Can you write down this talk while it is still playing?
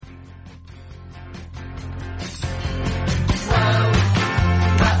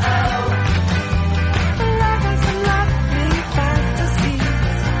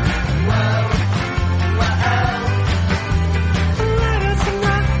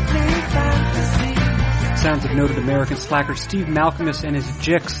sounds of noted American slacker Steve Malkmus and his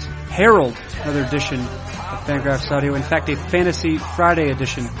Jicks herald another edition of Fangraphs Audio. In fact, a Fantasy Friday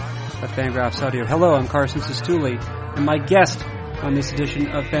edition of Fangraphs Audio. Hello, I'm Carson Sestouli, and my guest on this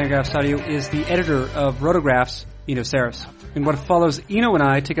edition of Fangraphs Audio is the editor of Rotographs, Eno Sarris. In what follows, Eno and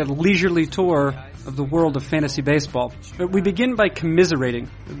I take a leisurely tour of the world of fantasy baseball. But we begin by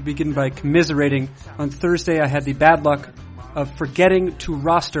commiserating. On Thursday, I had the bad luck of forgetting to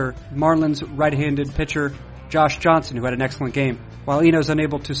roster Marlins right-handed pitcher Josh Johnson, who had an excellent game. While Eno's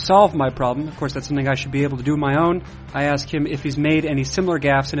unable to solve my problem, of course that's something I should be able to do on my own, I ask him if he's made any similar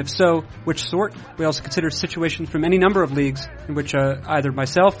gaffes, and if so, which sort. We also consider situations from any number of leagues in which either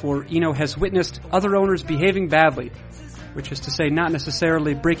myself or Eno has witnessed other owners behaving badly, which is to say not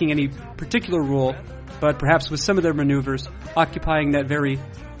necessarily breaking any particular rule, but perhaps with some of their maneuvers occupying that very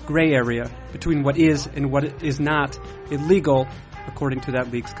gray area between what is and what is not illegal according to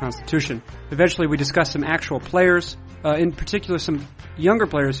that league's constitution. Eventually we discuss some actual players, in particular some younger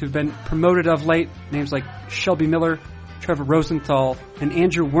players who've been promoted of late, names like Shelby Miller, Trevor Rosenthal, and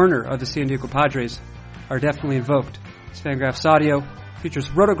Andrew Werner of the San Diego Padres are definitely invoked. This Fangraphs Audio features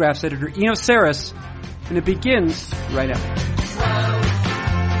Rotographs editor Eno Sarris, and it begins right now.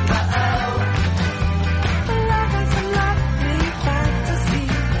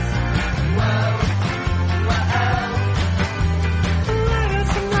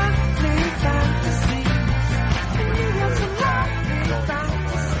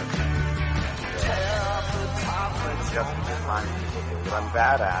 What I'm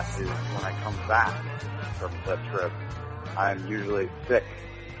bad at is when I come back from the trip, I'm usually sick,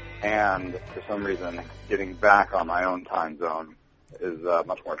 and for some reason, getting back on my own time zone is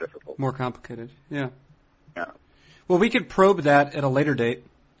much more difficult. More complicated, yeah. Yeah. Well, we could probe that at a later date.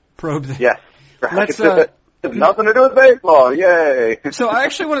 Yes. Let's. It's nothing to do with baseball. Yay! So I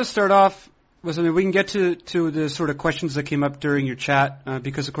actually want to start off with something. We can get to the sort of questions that came up during your chat,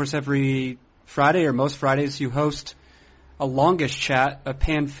 because of course every Friday or most Fridays you host a longish chat, a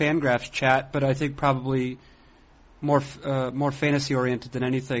Fangraphs chat, but I think probably more fantasy oriented than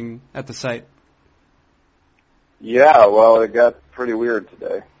anything at the site. Yeah, well, it got pretty weird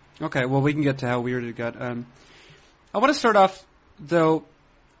today. Okay, well, we can get to how weird it got. I want to start off though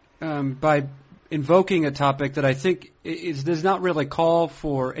by invoking a topic that I think does not really call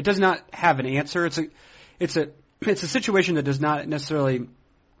for. It does not have an answer. It's a situation that does not necessarily.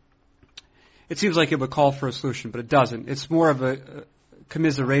 It seems like it would call for a solution, but it doesn't. It's more of a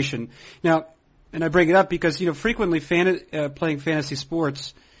commiseration. Now, and I bring it up because, frequently playing fantasy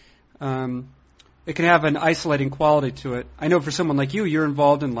sports, it can have an isolating quality to it. I know for someone like you, you're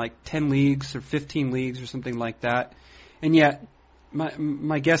involved in like 10 leagues or 15 leagues or something like that. And yet,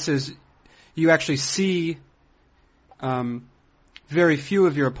 my guess is you actually see very few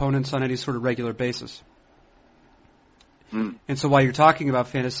of your opponents on any sort of regular basis. And so while you're talking about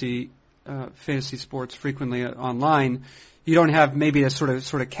fantasy sports frequently online, you don't have maybe a sort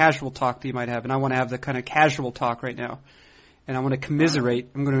of casual talk that you might have, and I want to have the kind of casual talk right now, and I want to commiserate.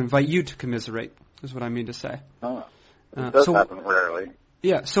 I'm going to invite you to commiserate, is what I mean to say. It does happen rarely.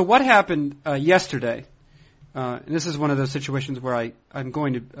 Yeah. So what happened yesterday? And this is one of those situations where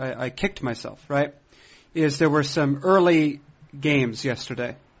I kicked myself. Right? Is there were some early games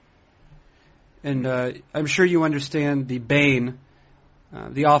yesterday, and I'm sure you understand the bane.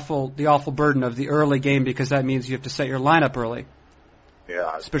 The awful burden of the early game, because that means you have to set your lineup early.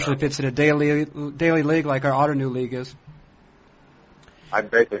 Yeah. Especially if it's in a daily league like our Auto New League is. I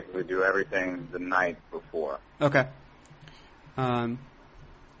basically do everything the night before. Okay.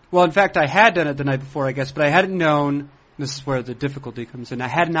 Well, in fact, I had done it the night before, I guess, but I hadn't known. This is where the difficulty comes in. I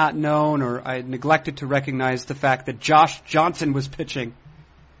had not known, or I had neglected to recognize the fact that Josh Johnson was pitching.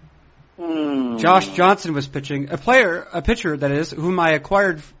 Josh Johnson was pitching, a pitcher that is, whom I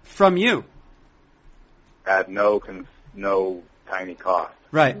acquired from you. At no tiny cost.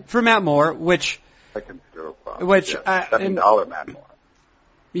 Right. For Matt Moore, which... A considerable cost. Which... $7 Matt Moore.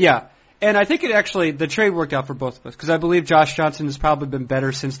 Yeah. And I think the trade worked out for both of us, because I believe Josh Johnson has probably been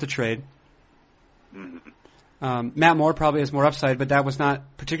better since the trade. Mm-hmm. Matt Moore probably has more upside, but that was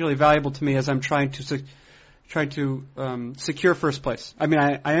not particularly valuable to me as I'm trying to secure first place. I mean,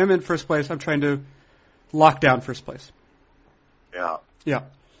 I am in first place. I'm trying to lock down first place. Yeah. Yeah.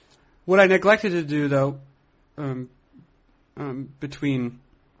 What I neglected to do, though, between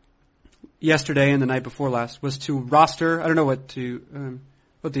yesterday and the night before last, was to roster. I don't know what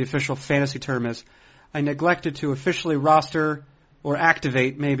the official fantasy term is. I neglected to officially roster or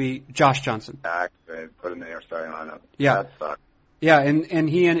activate maybe Josh Johnson. Activate, put him in your starting lineup. Yeah. That sucks. Yeah, and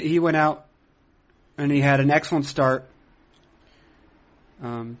he went out and he had an excellent start.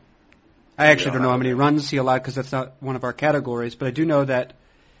 I actually don't know how many runs he allowed because that's not one of our categories, but I do know that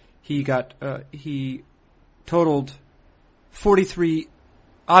he totaled 43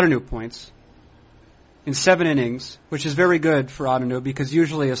 Ottoneu points in 7 innings, which is very good for Ottoneu because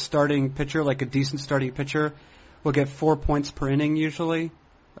usually a starting pitcher, like a decent starting pitcher, will get 4 points per inning usually.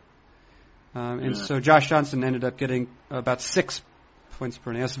 So Josh Johnson ended up getting about 6 points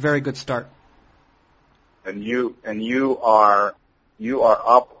per inning. That's a very good start. And you are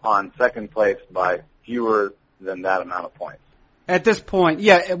up on second place by fewer than that amount of points. At this point,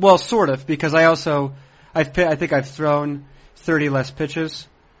 yeah, well, sort of, because I think I've thrown 30 less pitches,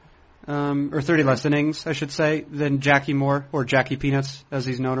 or 30 less innings, I should say, than Jackie Moore, or Jackie Peanuts, as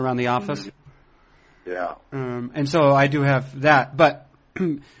he's known around the office. Yeah. And so I do have that, but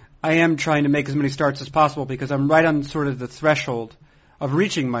I am trying to make as many starts as possible because I'm right on sort of the threshold of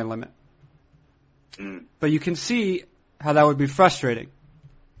reaching my limit. But you can see how that would be frustrating.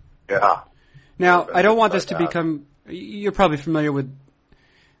 Yeah. Now, I don't want this to become... You're probably familiar with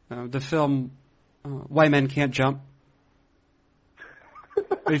the film Why Men Can't Jump.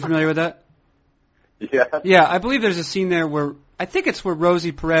 Are you familiar with that? Yeah. Yeah, I believe there's a scene there where... I think it's where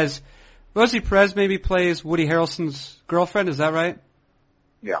Rosie Perez maybe plays Woody Harrelson's girlfriend. Is that right?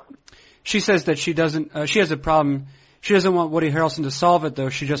 Yeah. She says that she has a problem. She doesn't want Woody Harrelson to solve it, though.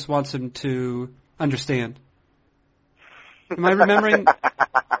 She just wants him to understand. Am I remembering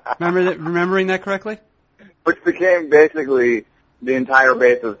that correctly? Which became basically the entire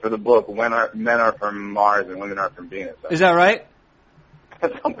basis for the book, Men Are From Mars and Women Are From Venus. Is that right?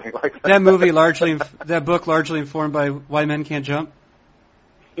 Something like that. That book largely informed by Why Men Can't Jump?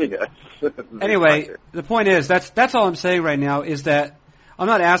 Yes. Anyway, the point is, that's all I'm saying right now is that I'm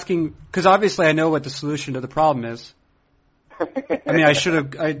not asking, because obviously I know what the solution to the problem is. I mean,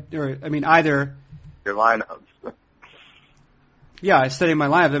 either... Your lineups. Yeah, I study my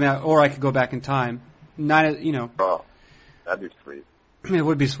lineup, or I could go back in time. Oh, that'd be sweet. It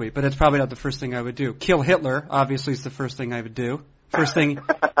would be sweet, but it's probably not the first thing I would do. Kill Hitler, obviously, is the first thing I would do. First thing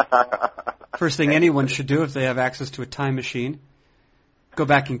anyone should do if they have access to a time machine. Go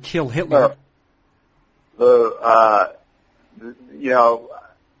back and kill Hitler. What's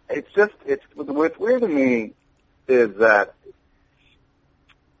weird to me is that,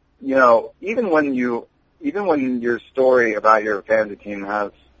 even when your story about your fantasy team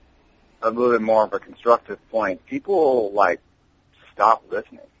has a little bit more of a constructive point, people stop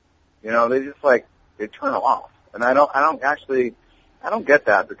listening. They just they turn off. And I don't get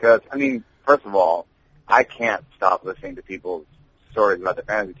that because, first of all, I can't stop listening to people's stories about their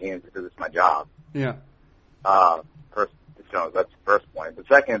fantasy teams because it's my job. Yeah. First, that's the first point. But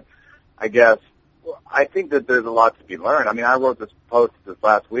second, I guess, I think that there's a lot to be learned. I wrote this post this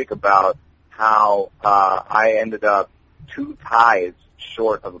last week about how I ended up 2 ties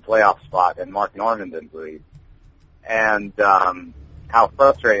short of a playoff spot in Mark Normanden's league, and how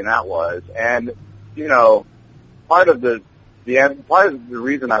frustrating that was. And part of the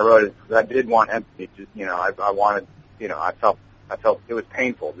reason I wrote it is because I did want empathy. I wanted, I felt it was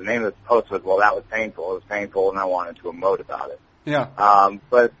painful. The name of the post was, "Well, that was painful. It was painful," and I wanted to emote about it. Yeah.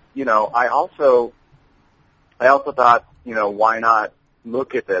 But I also thought, why not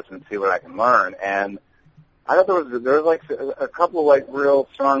look at this and see what I can learn? And I thought there was a couple of real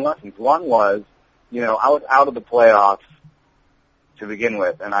strong lessons. One was, I was out of the playoffs to begin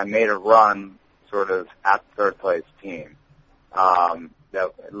with, and I made a run sort of at the third place team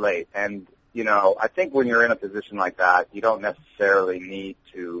late. And I think when you're in a position like that, you don't necessarily need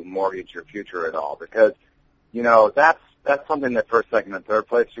to mortgage your future at all because that's something that first, second, and third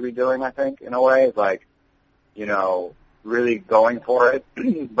place should be doing. I think in a way is really going for it.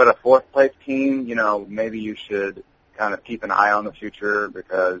 But a fourth place team, maybe you should kind of keep an eye on the future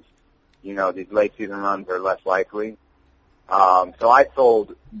because, these late season runs are less likely. So I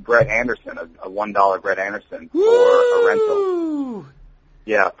sold Brett Anderson, a $1 Brett Anderson for a rental.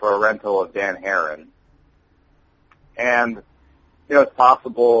 Yeah, for a rental of Dan Herron. And, it's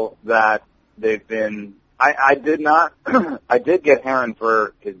possible that they've been, I did get Herron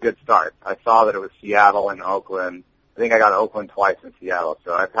for his good start. I saw that it was Seattle and Oakland. I think I got Oakland twice in Seattle,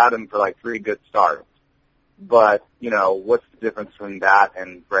 so I've had him for 3 good starts. But, what's the difference between that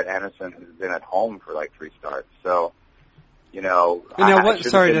and Brett Anderson, who's been at home for 3 starts? So,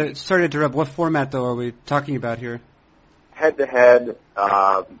 sorry to interrupt. What format, though, are we talking about here? Head-to-head,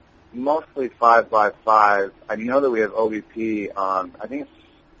 mostly 5x5. I know that we have OBP on, I think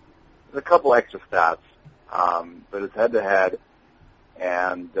there's a couple extra stats, but it's head-to-head,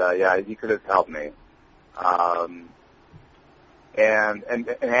 and, he could have helped me. And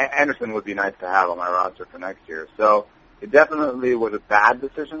Anderson would be nice to have on my roster for next year. So it definitely was a bad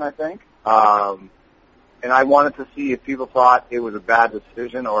decision, I think. And I wanted to see if people thought it was a bad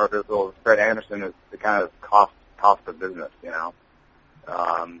decision or if it was Fred Anderson is the kind of cost of business, you know.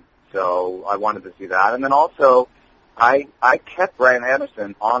 So I wanted to see that. And then also, I kept Brian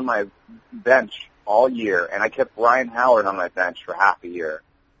Anderson on my bench all year, and I kept Brian Howard on my bench for half a year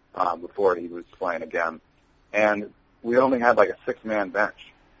before he was playing again. And we only had like a 6-man bench.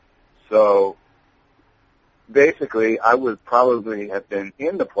 So basically, I would probably have been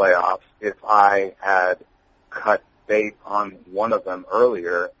in the playoffs if I had cut bait on one of them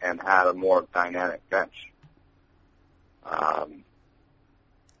earlier and had a more dynamic bench.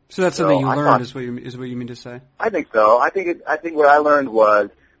 So that's something you learned, is what you mean to say? I think so. I think what I learned was,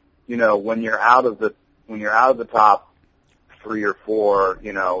 you know, when you're out of the top 3 or 4,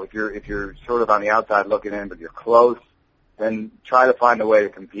 you know, if you're sort of on the outside looking in, but you're close, then try to find a way to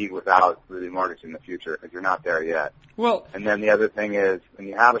compete without really mortgaging the future because you're not there yet. Well, and then the other thing is, when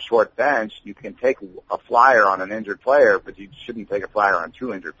you have a short bench, you can take a flyer on an injured player, but you shouldn't take a flyer on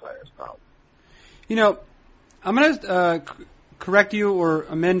 2 injured players, probably. You know, I'm going to correct you or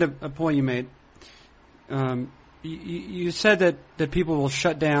amend a point you made. You said that people will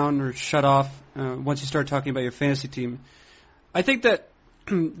shut down or shut off once you start talking about your fantasy team. I think that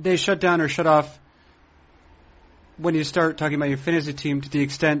they shut down or shut off when you start talking about your fantasy team to the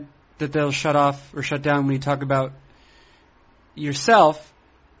extent that they'll shut off or shut down when you talk about yourself,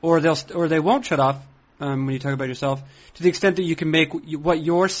 or they won't shut off when you talk about yourself, to the extent that you can make what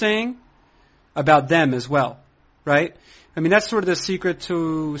you're saying about them as well, right? I mean, that's sort of the secret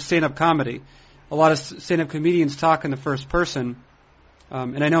to stand-up comedy. A lot of stand-up comedians talk in the first person,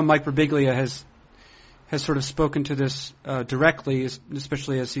 and I know Mike Birbiglia has sort of spoken to this directly,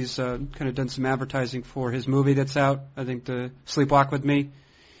 especially as he's kind of done some advertising for his movie that's out, I think, the Sleepwalk with Me.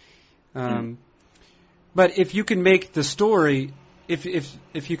 But if you can make the story, if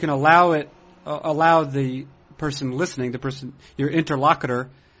you can allow the person listening, your interlocutor,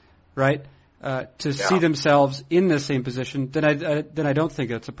 right, to see themselves in the same position, then I don't think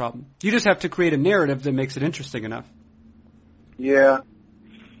that's a problem. You just have to create a narrative that makes it interesting enough. Yeah,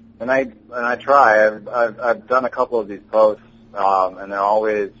 and I try. I've done a couple of these posts, and they're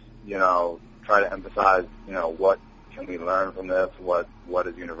always, you know, try to emphasize, you know, what can we learn from this? What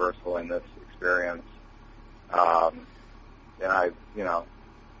is universal in this experience? And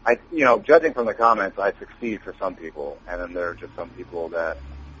judging from the comments, I succeed for some people, and then there are just some people that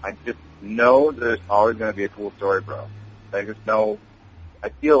I just know there's always going to be a cool story, bro. I just know, I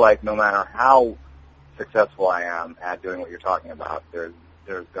feel like no matter how successful I am at doing what you're talking about, there's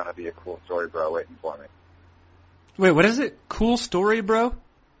going to be a cool story, bro, waiting for me. Wait, what is it? Cool story, bro?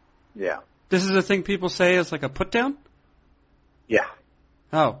 Yeah. This is a thing people say as like a put down? Yeah.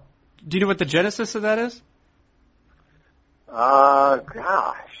 Oh. Do you know what the genesis of that is?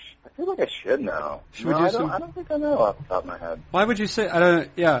 Gosh. I feel like I should know. I don't think I know off the top of my head. Why would you say,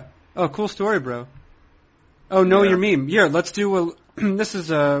 yeah. Oh, cool story, bro. Oh, know your meme. Yeah, let's do this is,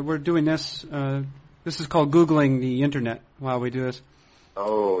 we're doing this, this is called Googling the internet while we do this.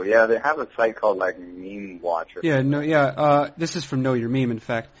 Oh, yeah, they have a site called, like, Meme Watch or something. This is from Know Your Meme, in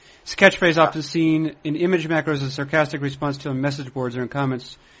fact. It's a catchphrase often seen in image macros as a sarcastic response to on message boards or in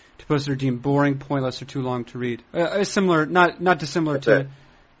comments to posts that are deemed boring, pointless, or too long to read. Similar, not dissimilar to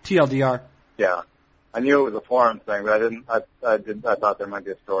TLDR. Yeah. I knew it was a forum thing, but I thought there might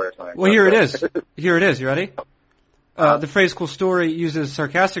be a story or something. Well, here it is. Here it is. You ready? The phrase cool story used as a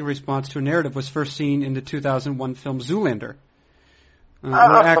sarcastic response to a narrative was first seen in the 2001 film Zoolander.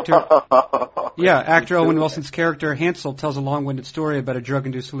 Actor Owen Wilson's character Hansel tells a long-winded story about a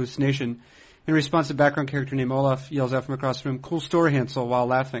drug-induced hallucination. In response, the background character named Olaf yells out from across the room, "Cool story, Hansel," while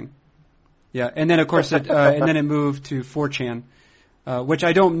laughing. Yeah, and then of course it moved to 4chan, which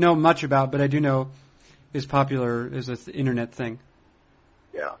I don't know much about, but I do know is popular as an internet thing.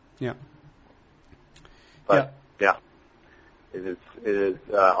 Yeah. Yeah. But yeah. It is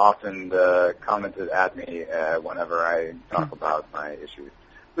often commented at me whenever I talk about my issues.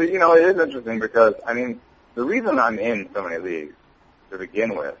 But, you know, it is interesting because, I mean, the reason I'm in so many leagues to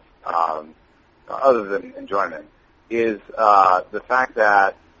begin with, other than enjoyment, is the fact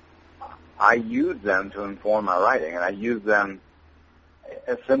that I use them to inform my writing, and I use them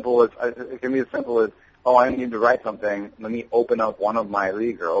as simple as, it can be as simple as, oh, I need to write something, let me open up one of my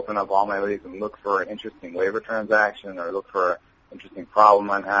leagues or open up all my leagues and look for an interesting waiver transaction or look for an interesting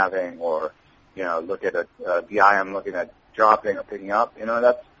problem I'm having or, you know, look at a DI I'm looking at dropping or picking up. You know,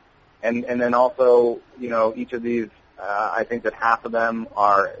 that's, and then also, you know, each of these, I think that half of them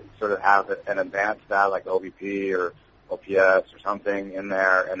are sort of have an advanced stat like OBP or OPS or something in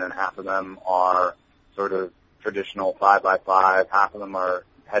there, and then half of them are sort of traditional 5x5, half of them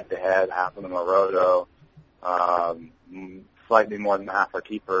head-to-head, half of them are roto. Slightly more than half are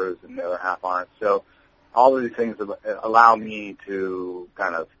keepers, and the other half aren't. So all of these things allow me to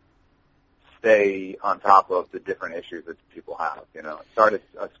kind of stay on top of the different issues that people have. Start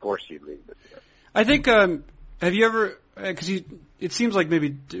a score sheet league this year. I think, have you ever, because it seems like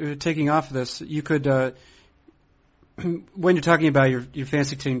maybe taking off of this, you could, when you're talking about your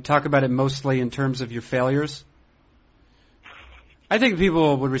fantasy team, talk about it mostly in terms of your failures. I think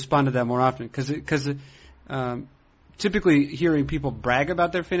people would respond to that more often because typically hearing people brag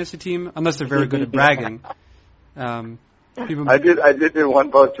about their fantasy team, unless they're very good at bragging. People... I did do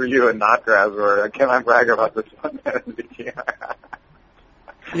one post for you at Knotgrass where can I brag about this one fantasy team?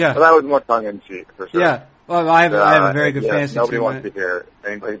 Yeah. Well, that was more tongue in cheek for sure. Yeah. Well, I have a very good fantasy nobody team. Wants to hear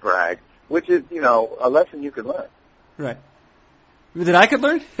anybody brag, which is a lesson you could learn. Right. That I could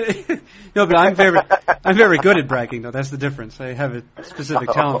learn? No, but I'm very good at bragging, though. That's the difference. I have a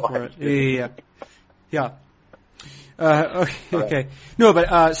specific talent for it. Yeah. Okay. No,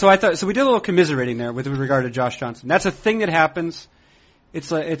 but so we did a little commiserating there with regard to Josh Johnson. That's a thing that happens.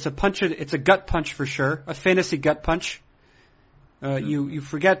 It's a gut punch for sure. A fantasy gut punch. You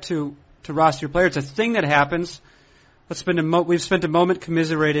forget to roster your player. It's a thing that happens. We've spent a moment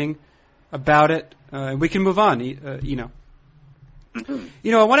commiserating about it, and we can move on. I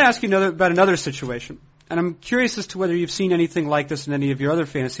want to ask you about another situation, and I'm curious as to whether you've seen anything like this in any of your other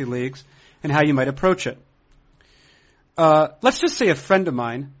fantasy leagues and how you might approach it. Let's just say a friend of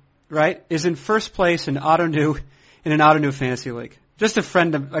mine, right, is in first place in an auto new fantasy league. Just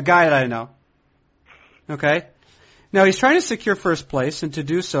a guy that I know. Okay? Now he's trying to secure first place, and to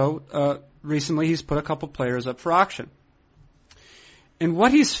do so, recently he's put a couple players up for auction. And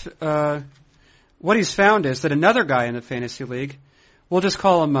what he's found is that another guy in the fantasy league, we'll just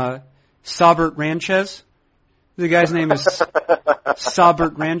call him Saubert Ranchez. The guy's name is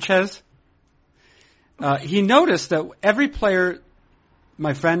Saubert Ranchez. He noticed that every player,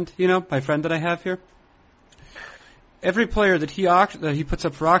 my friend that I have here, every player that he puts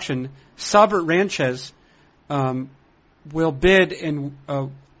up for auction, Saubert Ranchez will bid on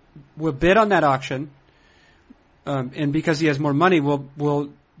that auction, and because he has more money, will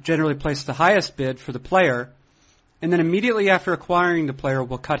generally place the highest bid for the player, and then immediately after acquiring the player,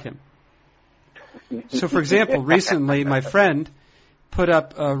 will cut him. So, for example, recently my friend put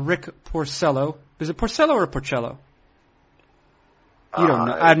up Rick Porcello. Is it Porcello or Porcello? You don't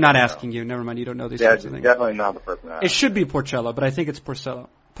know. I'm not asking you. Never mind. You don't know these sorts of things. Definitely not the person. It should be Porcello, but I think it's Porcello.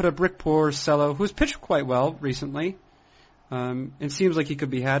 Put up Rick Porcello, who's pitched quite well recently. It seems like he could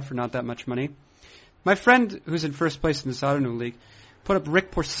be had for not that much money. My friend, who's in first place in this auto new league, put up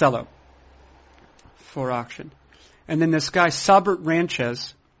Rick Porcello for auction. And then this guy, Saubert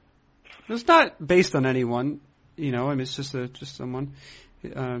Ranchez, it's not based on anyone, it's just someone.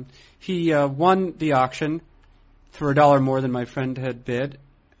 He won the auction for $1 more than my friend had bid,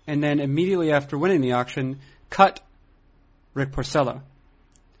 and then immediately after winning the auction, cut Rick Porcello.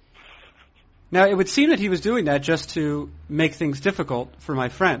 Now, it would seem that he was doing that just to make things difficult for my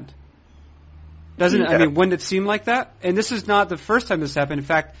friend. Doesn't it? I mean, wouldn't it seem like that? And this is not the first time this happened. In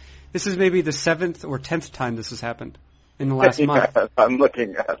fact, this is maybe the 7th or 10th time this has happened in the last month. I'm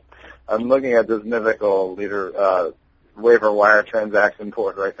looking at this mythical leader waiver wire transaction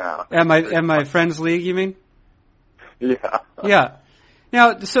board right now. At my friend's league, you mean? Yeah. Yeah.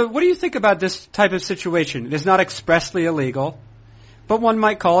 Now, so what do you think about this type of situation? It is not expressly illegal, but one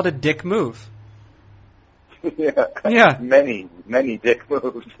might call it a dick move. Yeah. Many dick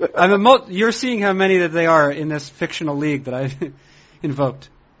moves. You're seeing how many that they are in this fictional league that I've invoked.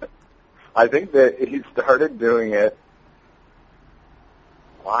 I think that he started doing it.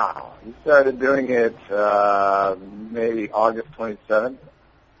 Wow. He started doing it maybe August 27th. It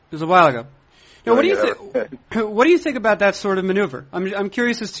was a while ago. Now, what do you think about that sort of maneuver? I'm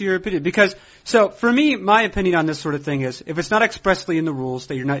curious as to your opinion, because for me, my opinion on this sort of thing is if it's not expressly in the rules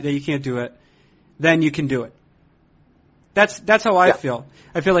that you can't do it, then you can do it. That's how I feel.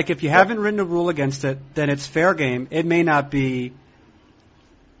 I feel like if you haven't written a rule against it, then it's fair game. It may not be.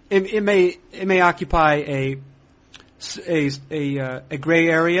 It may occupy a gray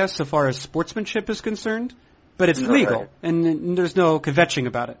area so far as sportsmanship is concerned, but it's legal and there's no kvetching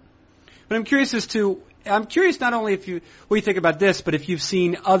about it. But I'm curious not only what you think about this, but if you've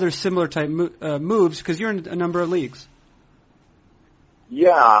seen other similar type moves, because you're in a number of leagues.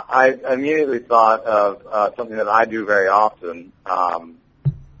 Yeah, I immediately thought of something that I do very often, and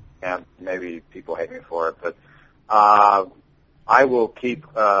maybe people hate me for it, but I will keep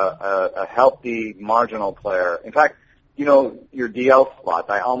a healthy marginal player. In fact, your DL slots,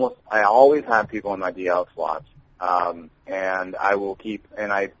 I always have people in my DL slots And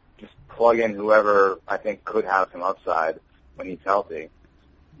I just plug in whoever I think could have some upside when he's healthy.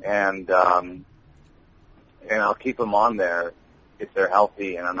 And I'll keep them on there if they're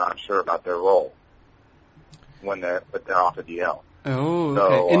healthy and I'm not sure about their role when they're off the DL. Oh, okay.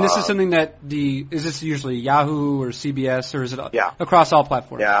 So, and this is something that is this usually Yahoo or CBS, or is it across all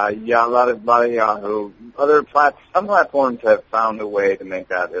platforms? Yeah, a lot of Yahoo. Some platforms have found a way to make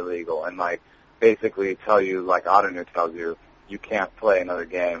that illegal and like basically tell you, like Ottoneu tells you, you can't play another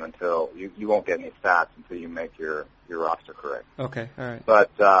game until you won't get any stats until you make your roster correct. Okay, all right.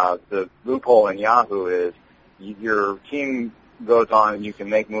 But the loophole in Yahoo is your team goes on and you can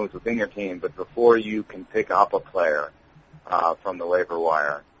make moves within your team, but before you can pick up a player from the waiver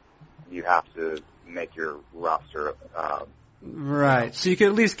wire, you have to make your roster. Right. So you could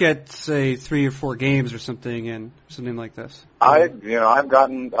at least get, say, 3 or 4 games or something, and something like this. I've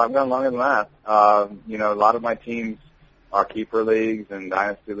gotten longer than that. A lot of my teams are keeper leagues and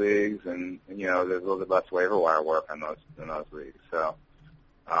dynasty leagues, and there's a little bit less waiver wire work in those leagues. So,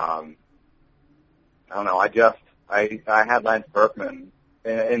 I don't know. I had Lance Berkman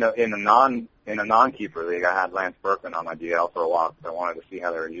in a non-keeper league. I had Lance Berkman on my DL for a while because I wanted to see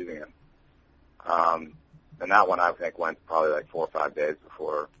how they were using him. And that one I think went probably like 4 or 5 days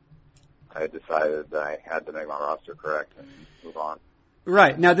before I decided that I had to make my roster correct and move on.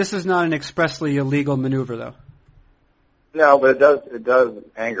 Right. Now this is not an expressly illegal maneuver, though. No, but it does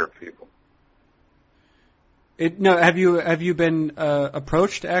anger people. Have you been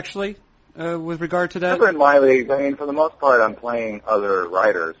approached actually with regard to that? Never in my leagues. I mean, for the most part, I'm playing other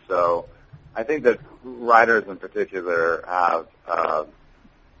writers, so I think that writers in particular have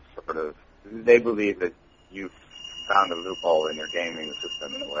they believe that you've found a loophole in your gaming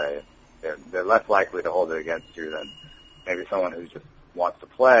system in a way. They're less likely to hold it against you than maybe someone who just wants to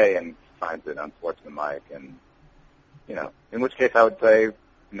play and finds it unsportsmanlike. And in which case I would say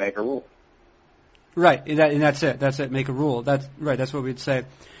make a rule. Right, and that's it. That's it. Make a rule. That's right. That's what we'd say.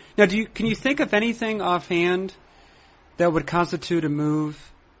 Now, can you think of anything offhand that would constitute a move,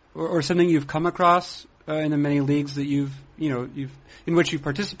 or something you've come across in the many leagues that you've in which you've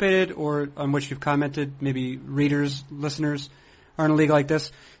participated, or on which you've commented? Maybe readers, listeners are in a league like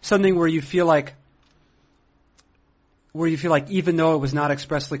this. Something where you feel like even though it was not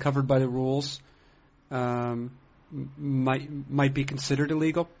expressly covered by the rules, might be considered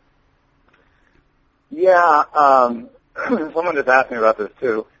illegal. Yeah, someone just asked me about this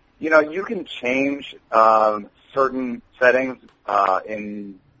too. You can change certain settings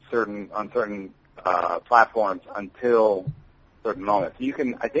on certain platforms until certain moments.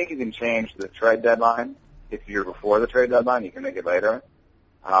 I think you can change the trade deadline. If you're before the trade deadline, you can make it later.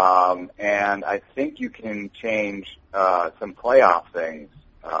 And I think you can change some playoff things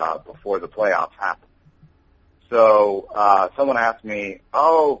before the playoffs happen. So someone asked me,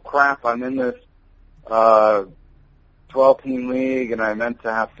 "Oh crap, I'm in this 12-team league, and I meant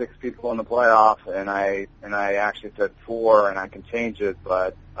to have 6 people in the playoffs, and I actually said 4, and I can change it,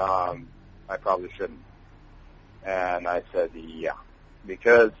 but I probably shouldn't." And I said, "Yeah,"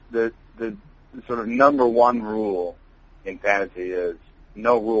 because the sort of number one rule in fantasy is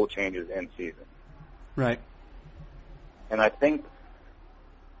no rule changes in season. Right. And I think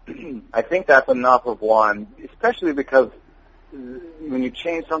that's enough of one, especially because when you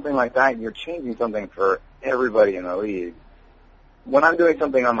change something like that, you're changing something for everybody in the league. When I'm doing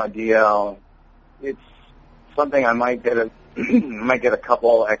something on my DL, it's something I might get a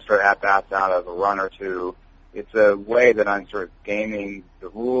couple extra at-bats out of, a run or two. It's a way that I'm sort of gaming the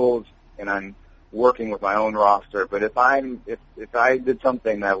rules and I'm working with my own roster. But if I did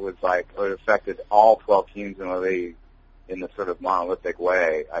something that was like, or affected all 12 teams in the league in this sort of monolithic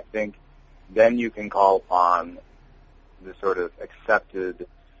way, I think then you can call upon the sort of accepted,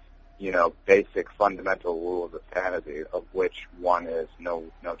 basic fundamental rules of fantasy, of which one is no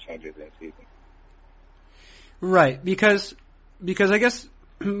changes in season. Right, because I guess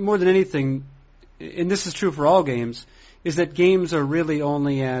more than anything, and this is true for all games, is that games are really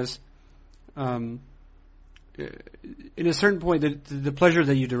only as, in a certain point, the pleasure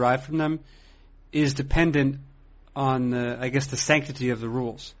that you derive from them is dependent on the sanctity of the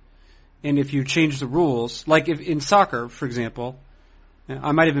rules. And if you change the rules, like if in soccer, for example,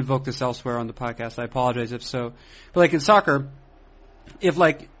 I might have invoked this elsewhere on the podcast, I apologize if so, but like in soccer, if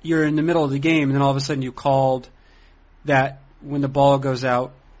like you're in the middle of the game and then all of a sudden you called that when the ball goes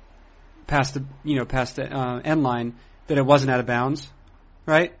out past the end line that it wasn't out of bounds,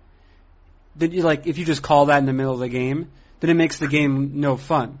 right? Then if you just call that in the middle of the game, then it makes the game no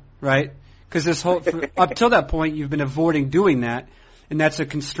fun, right? Because up till that point you've been avoiding doing that. And that's a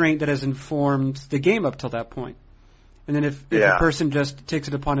constraint that has informed the game up till that point. And then if a person just takes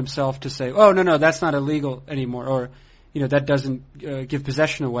it upon himself to say, oh, no, that's not illegal anymore, or, that doesn't give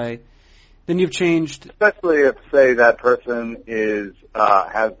possession away, then you've changed. Especially if, say, that person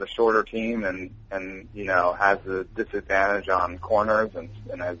has the shorter team and has a disadvantage on corners and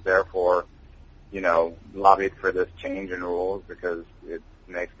has therefore, lobbied for this change in rules because it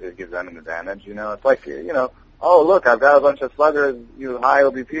gives them an advantage. It's like, oh, look, I've got a bunch of sluggers, high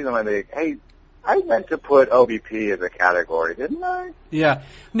OBPs in my league. Hey, I meant to put OBP as a category, didn't I? Yeah.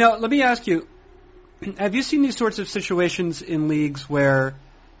 Now, let me ask you, have you seen these sorts of situations in leagues where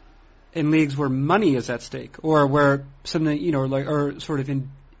money is at stake, or where something, or sort of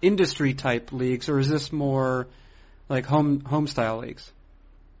in industry type leagues, or is this more like home style leagues?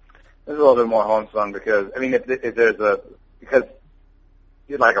 There's a little bit more homespun because, if there's because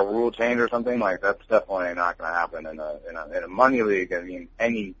like a rule change or something, like that's definitely not going to happen in a money league.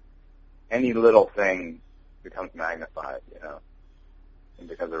 Any little thing becomes magnified, and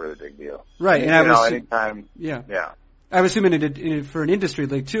becomes a really big deal. Right, and anytime. Yeah. I was assuming for an industry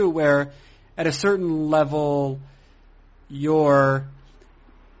league too, where at a certain level, your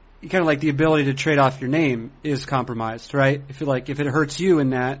kind of like the ability to trade off your name is compromised, right? If it hurts you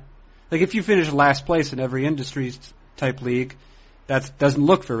in that, like if you finish last place in every industry type league, that doesn't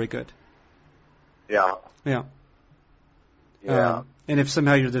look very good. Yeah. Yeah. Yeah. And if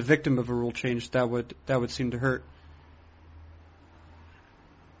somehow you're the victim of a rule change, that would seem to hurt.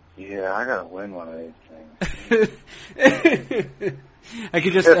 Yeah, I gotta win one of these things. I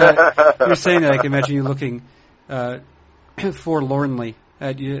could just you're saying that I can imagine you looking forlornly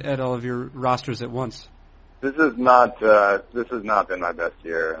at all of your rosters at once. This has not been my best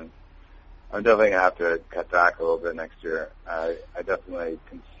year, and I'm definitely gonna have to cut back a little bit next year. I definitely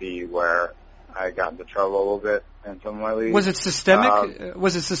can see where I got into trouble a little bit in some of my leagues. Was it systemic? At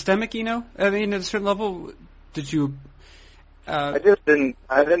a certain level, did you? I didn't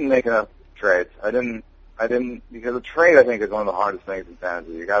make enough trades. I didn't because a trade I think is one of the hardest things in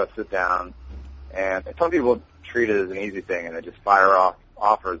fantasy. You got to sit down, and some people treat it as an easy thing and they just fire off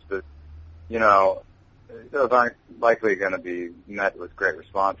offers, but those aren't likely going to be met with great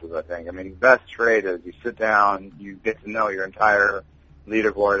responses. I think. The best trade is you sit down, you get to know your entire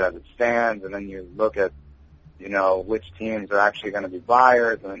leaderboard as it stands, and then you look at which teams are actually going to be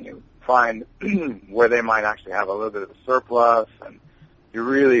buyers, and then you find where they might actually have a little bit of a surplus, and you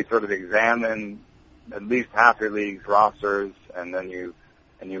really sort of examine at least half your league's rosters, and then you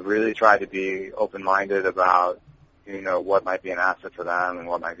really try to be open-minded about what might be an asset for them and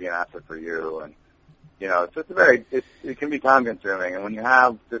what might be an asset for you, and it's just it can be time-consuming, and when you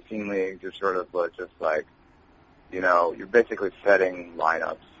have 15 leagues, you're sort of just like you're basically setting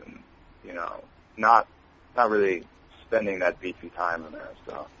lineups and not really spending that beefy time in there.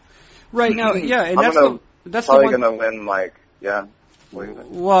 So right now, yeah, and that's probably the one. Gonna win yeah.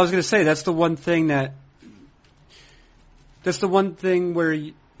 Well, I was going to say that's the one thing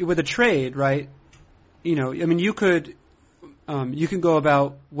where with a trade, right? You can go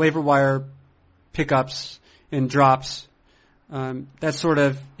about waiver wire pickups and drops. That's sort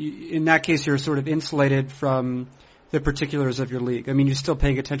of, in that case, you're sort of insulated from the particulars of your league. You're still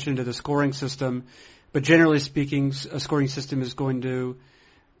paying attention to the scoring system, but generally speaking, a scoring system is going to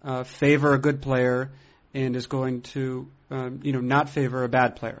favor a good player and is going to, not favor a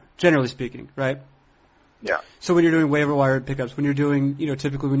bad player, generally speaking, right? Yeah. So when you're doing waiver wire pickups, when you're doing,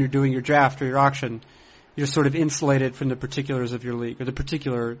 typically when you're doing your draft or your auction, you're sort of insulated from the particulars of your league or the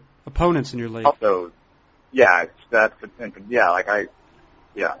particular opponents in your league. Also, I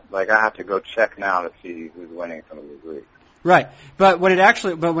have to go check now to see who's winning some of these leagues. Right. But when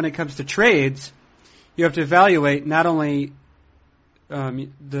it comes to trades, you have to evaluate not only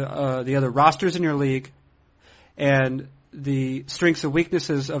the other rosters in your league and the strengths and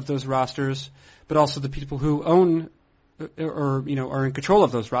weaknesses of those rosters, but also the people who own or are in control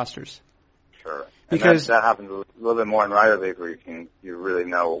of those rosters. Sure. Because that happens a little bit more in Rider League, where you really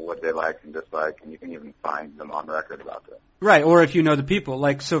know what they like and dislike, and you can even find them on record about that. Right, or if you know the people,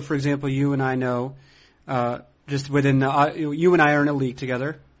 for example, you and I know, just within you and I are in a league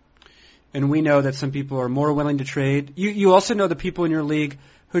together, and we know that some people are more willing to trade. You also know the people in your league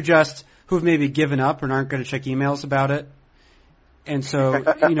who've maybe given up and aren't going to check emails about it. And so,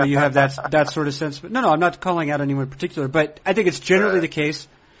 you have that sort of sense. But no, I'm not calling out anyone in particular, but I think it's generally the case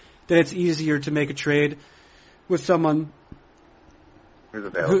that it's easier to make a trade with someone who's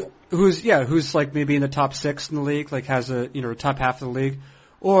available, who's like maybe in the top 6 in the league, like has a top half of the league,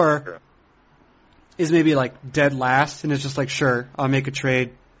 or is maybe like dead last and is just like, sure, I'll make a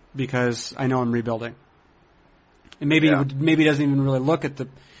trade because I know I'm rebuilding, and maybe doesn't even really look at the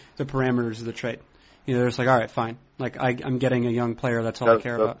parameters of the trade. They're just like, all right, fine, Like I'm getting a young player. That's all I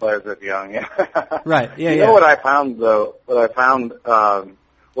care about. Those players are young, yeah. Right. Yeah. You know what I found though?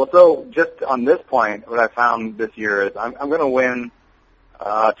 So just on this point, what I found this year is I'm going to win 2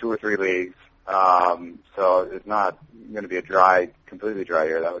 or 3 leagues. So it's not going to be a completely dry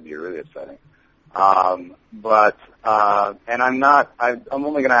year. That would be really upsetting. And I'm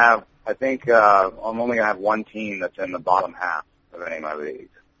only going to have, I'm only going to have one team that's in the bottom half of any of my leagues.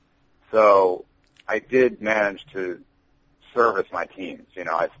 So I did manage to service my teams. You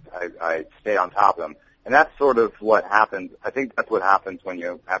know, I stayed on top of them. And that's sort of what happens. I think that's what happens when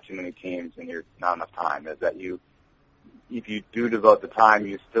you have too many teams and you're not enough time, is that if you do devote the time,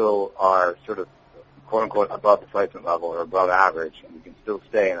 you still are sort of, quote unquote, above the placement level or above average, and you can still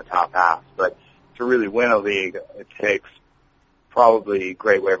stay in the top half. But to really win a league, it takes probably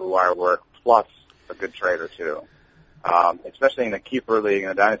great waiver wire work plus a good trade or two. Especially in a keeper league, in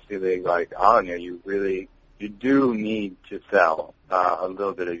a dynasty league like Anya, you do need to sell a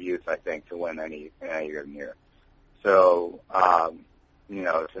little bit of youth, I think, to win any given year. So,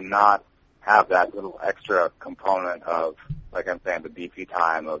 to not have that little extra component of, like I'm saying, the BP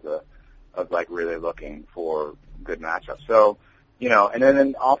time of like really looking for good matchups. So, and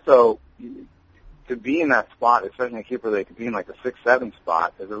then also to be in that spot, especially in a keeper league, to be in like the 6-7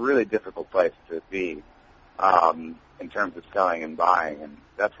 spot is a really difficult place to be in terms of selling and buying, and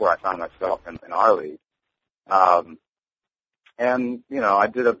that's where I found myself in our league. I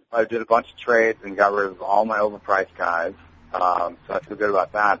did a bunch of trades and got rid of all my overpriced guys. So I feel good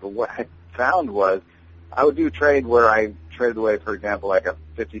about that. But what I found was I would do a trade where I traded away, for example, like a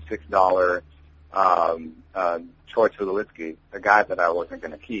 $56 Troy Tulowitzki, a guy that I wasn't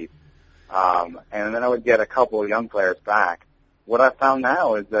going to keep. And then I would get a couple of young players back. What I found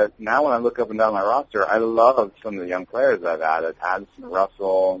now is that now when I look up and down my roster, I love some of the young players I've added. Addison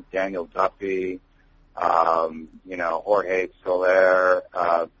Russell, Daniel Duffy, Jorge Soler,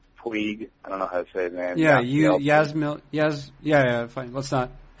 Puig. I don't know how to say his name. Yeah, fine. Let's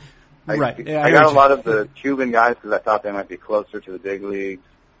not. Right. I got a lot of the Cuban guys because I thought they might be closer to the big leagues.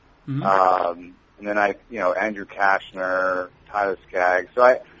 Mm-hmm. And then Andrew Cashner, Tyler Skaggs.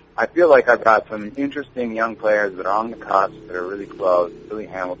 So I feel like I've got some interesting young players that are on the cusp, that are really close. Billy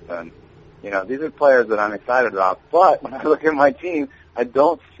Hamilton. These are players that I'm excited about. But when I look at my team, I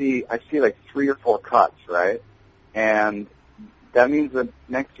see like 3 or 4 cuts, right? And that means that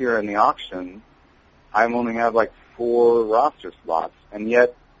next year in the auction, I'm only have like 4 roster slots, and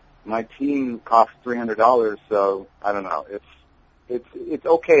yet my team costs $300. So I don't know. It's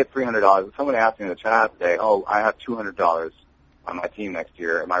okay at $300. If somebody asked me in the chat today, I have $200 on my team next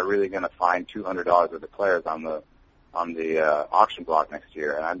year. Am I really going to find $200 of the players on the auction block next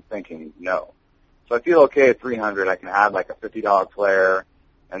year? And I'm thinking no. So I feel okay at $300. I can add like a $50 player,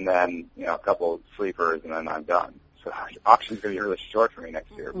 and then a couple of sleepers, and then I'm done. So auction's going to be really short for me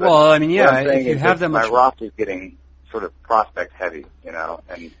next year. But well, I mean, yeah, if you have that much, my roster's getting sort of prospect heavy, and I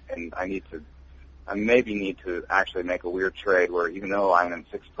maybe need to actually make a weird trade where even though I'm in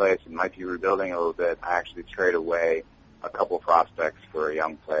 6th place and might be rebuilding a little bit, I actually trade away a couple of prospects for a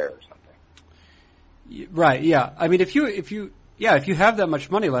young player or something. Right. Yeah. I mean, if you have that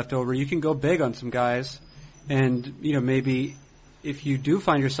much money left over, you can go big on some guys, and maybe if you do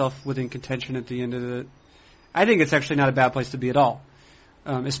find yourself within contention at the end of the, I think it's actually not a bad place to be at all,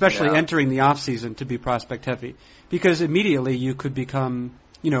 especially entering the off season to be prospect heavy, because immediately you could become,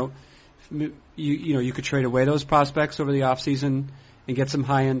 you could trade away those prospects over the off season and get some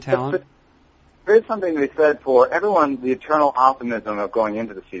high end talent. But there is something to be said for everyone, the eternal optimism of going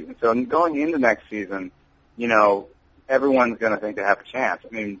into the season. So going into next season, everyone's going to think they have a chance.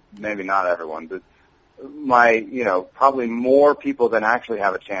 I mean, maybe not everyone, but probably more people than actually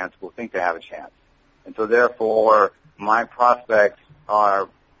have a chance will think they have a chance. And so therefore, my prospects are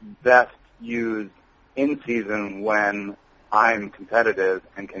best used in season when I'm competitive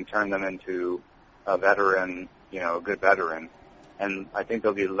and can turn them into a veteran, a good veteran. And I think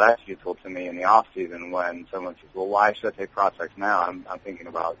they'll be less useful to me in the off season when someone says, well, why should I take prospects now? I'm thinking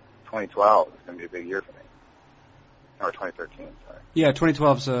about 2012. It's going to be a big year for me. Or 2013, sorry. Yeah,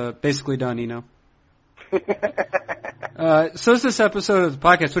 2012's basically done, So is this episode of the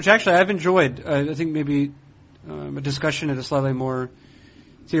podcast, which actually I've enjoyed. I think maybe a discussion at a slightly more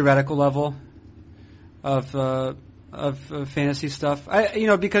theoretical level of fantasy stuff.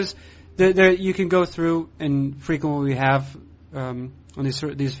 Because there you can go through, and frequently we have on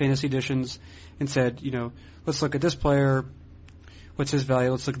these fantasy editions and said, let's look at this player, what's his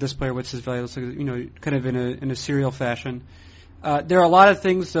value? Let's look at this player, what's his value? Let's look at, kind of in a serial fashion. There are a lot of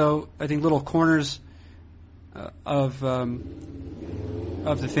things, though. I think little corners of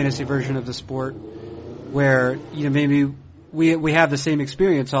the fantasy version of the sport where maybe we have the same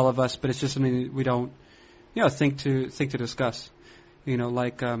experience, all of us, but it's just something that we don't think to discuss.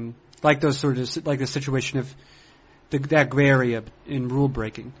 Like those sort of like the situation of that gray area in rule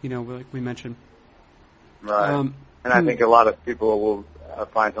breaking. Like we mentioned. Right. And I think a lot of people will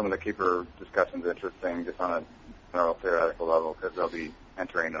find some of the keeper discussions interesting just on a general theoretical level because they'll be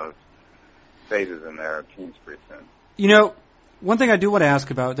entering those phases in their teams pretty soon. One thing I do want to ask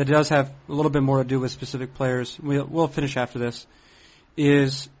about that does have a little bit more to do with specific players, we'll finish after this,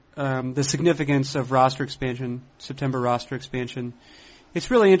 is the significance of roster expansion, September roster expansion. It's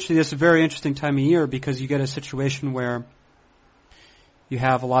really interesting. It's a very interesting time of year because you get a situation where you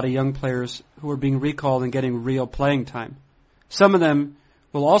have a lot of young players who are being recalled and getting real playing time. Some of them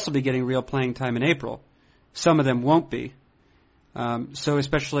will also be getting real playing time in April. Some of them won't be. So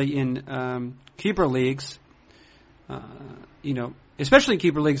especially in keeper leagues, especially in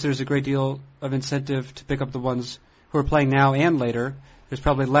keeper leagues, there's a great deal of incentive to pick up the ones who are playing now and later. There's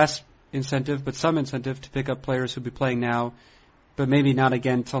probably less incentive, but some incentive to pick up players who'll be playing now, but maybe not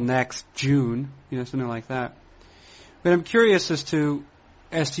again until next June, something like that. But I'm curious as to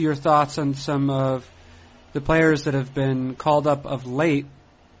your thoughts on some of the players that have been called up of late,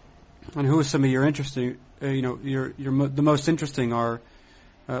 and who some of your interesting, the most interesting are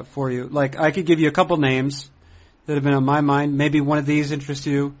for you. Like I could give you a couple names that have been on my mind. Maybe one of these interests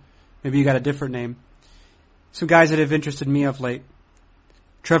you. Maybe you got a different name. Some guys that have interested me of late.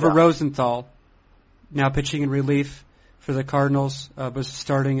 Trevor Rosenthal, now pitching in relief for the Cardinals, was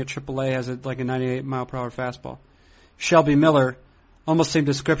starting at AAA, has a 98-mile-per-hour fastball. Shelby Miller, almost same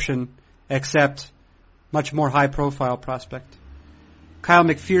description, except much more high-profile prospect. Kyle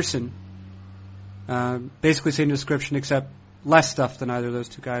McPherson, basically same description, except less stuff than either of those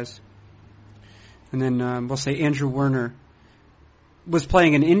two guys. And then we'll say Andrew Werner was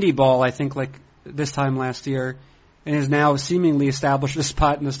playing an indie ball, I think, like this time last year, and is now seemingly established a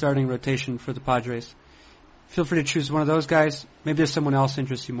spot in the starting rotation for the Padres. Feel free to choose one of those guys. Maybe there's someone else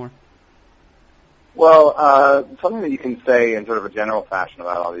interests you more. Well, something that you can say in sort of a general fashion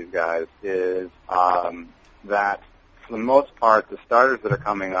about all these guys is that for the most part, the starters that are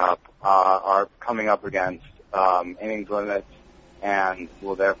coming up against innings limits and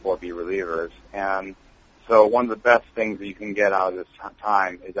will therefore be relievers. And so one of the best things that you can get out of this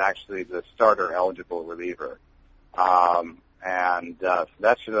time is actually the starter-eligible reliever. I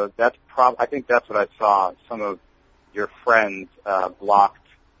think that's what I saw. Some of your friends blocked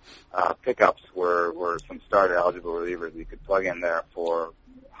pickups were some starter-eligible relievers you could plug in there for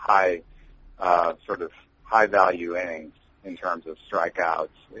high-value innings in terms of strikeouts.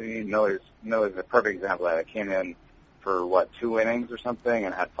 Miller's a perfect example of that. I came in for 2 innings or something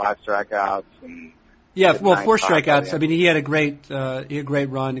and had 5 strikeouts and 4 strikeouts. I mean, he had a great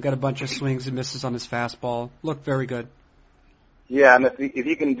run. He got a bunch of swings and misses on his fastball. Looked very good. Yeah, and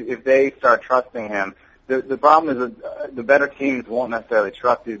if they start trusting him, the problem is that the better teams won't necessarily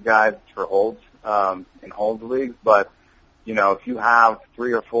trust these guys for holds in holds leagues. But if you have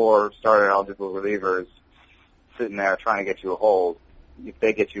 3 or 4 starter eligible relievers sitting there trying to get you a hold, if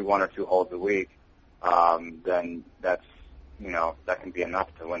they get you 1 or 2 holds a week, then that can be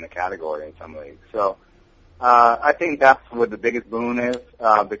enough to win the category in some leagues. So I think that's what the biggest boon is,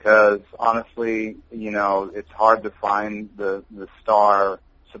 because honestly, it's hard to find the star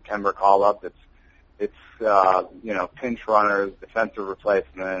September call up. It's pinch runners, defensive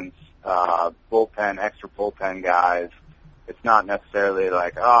replacements, extra bullpen guys. It's not necessarily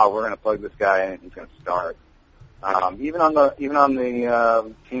like, we're going to plug this guy in and he's going to start. Even on the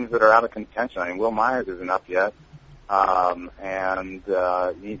teams that are out of contention, I mean, Will Myers isn't up yet,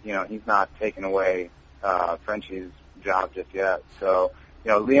 he's not taking away Frenchie's job just yet. So,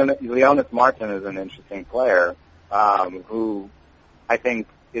 Leonis Martin is an interesting player who I think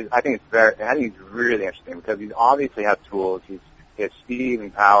he's really interesting because he obviously has tools. He has speed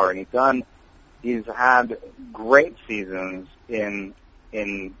and power, and he's had great seasons in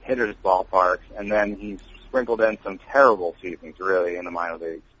hitters' ballparks, and then he's sprinkled in some terrible seasons, really, in the minor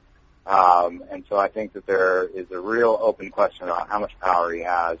leagues. And so I think that there is a real open question about how much power he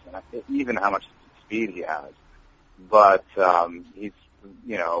has, and even how much speed he has. But we're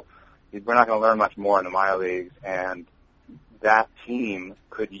not going to learn much more in the minor leagues, and that team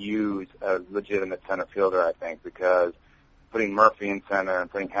could use a legitimate center fielder, I think, because putting Murphy in center and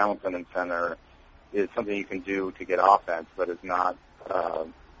putting Hamilton in center is something you can do to get offense, but it's not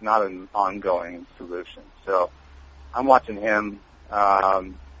an ongoing solution. So I'm watching him.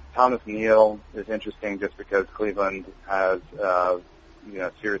 Thomas Neal is interesting just because Cleveland has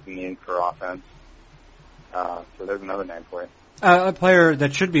serious need for offense. So there's another name for you. A player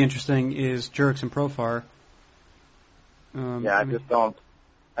that should be interesting is Jurickson Profar. I just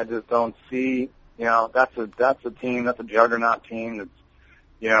don't see. That's a team. That's a juggernaut team. That's,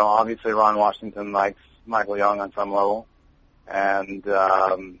 obviously Ron Washington likes Michael Young on some level, and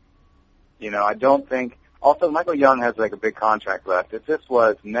I don't think. Also, Michael Young has like a big contract left. If this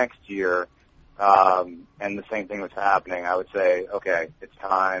was next year, and the same thing was happening, I would say, okay, it's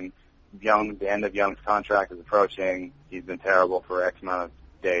time. The end of Young's contract is approaching. He's been terrible for X amount of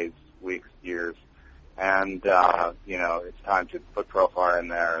days, weeks, years. And, it's time to put Profar in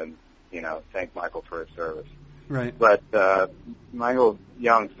there and, thank Michael for his service. Right. But Michael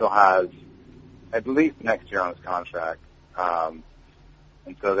Young still has at least next year on his contract.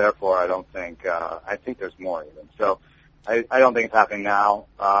 And so, therefore, I think there's more even. So I don't think it's happening now.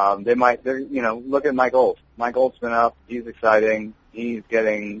 Look at Mike Olt. Mike Olt's been up. He's exciting. He's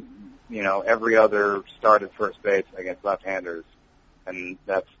getting, every other start at first base against left-handers. And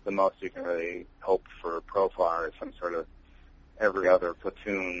that's the most you can really hope for Profar, is some sort of every other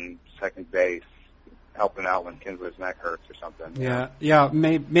platoon second base helping out when Kinsler's neck hurts or something. Yeah,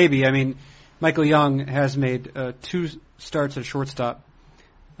 maybe. I mean, Michael Young has made 2 starts at shortstop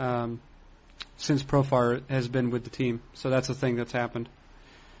since Profar has been with the team. So that's a thing that's happened.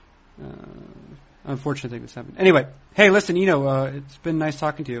 Unfortunate thing that's happened. Anyway, hey, listen, it's been nice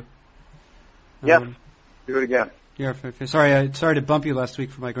talking to you. Yes, do it again. Yeah, sorry to bump you last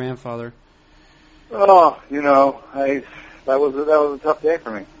week for my grandfather. Oh, that was a tough day for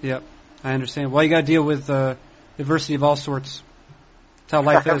me. Yep, I understand. Well, you got to deal with adversity of all sorts. That's how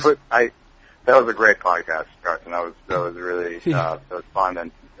life is. That was a great podcast, Carson. That was really that was fun,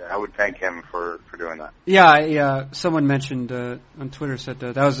 and I would thank him for doing that. Yeah, someone mentioned on Twitter said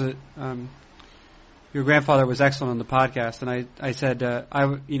that was your grandfather was excellent on the podcast, and I said I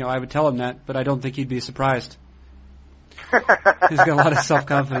would tell him that, but I don't think he'd be surprised. He's got a lot of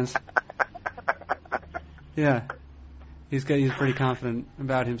self-confidence. Yeah, he's pretty confident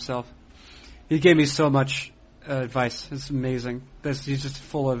about himself. He gave me so much advice. It's amazing. He's just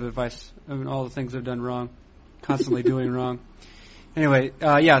full of advice. I mean, all the things I've done wrong, constantly doing wrong. Anyway,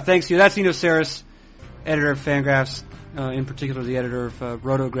 thanks to you. That's Eno Sarris, editor of Fangraphs, in particular the editor of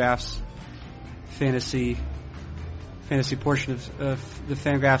Rotographs fantasy portion of the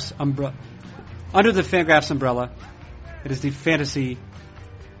Fangraphs umbrella. Under the Fangraphs umbrella, it is the fantasy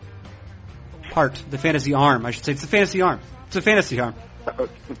part, the fantasy arm, I should say. It's the fantasy arm. It's a fantasy arm.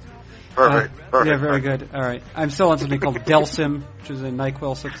 Perfect. Yeah, very good. All right. I'm still on something called Delsim, which is a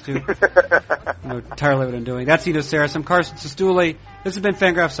NyQuil substitute. I know entirely what I'm doing. That's Eno Sarris. I'm Carson Sestouli. This has been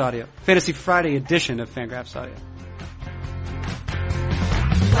Fangraphs Audio. Fantasy Friday edition of Fangraphs Audio.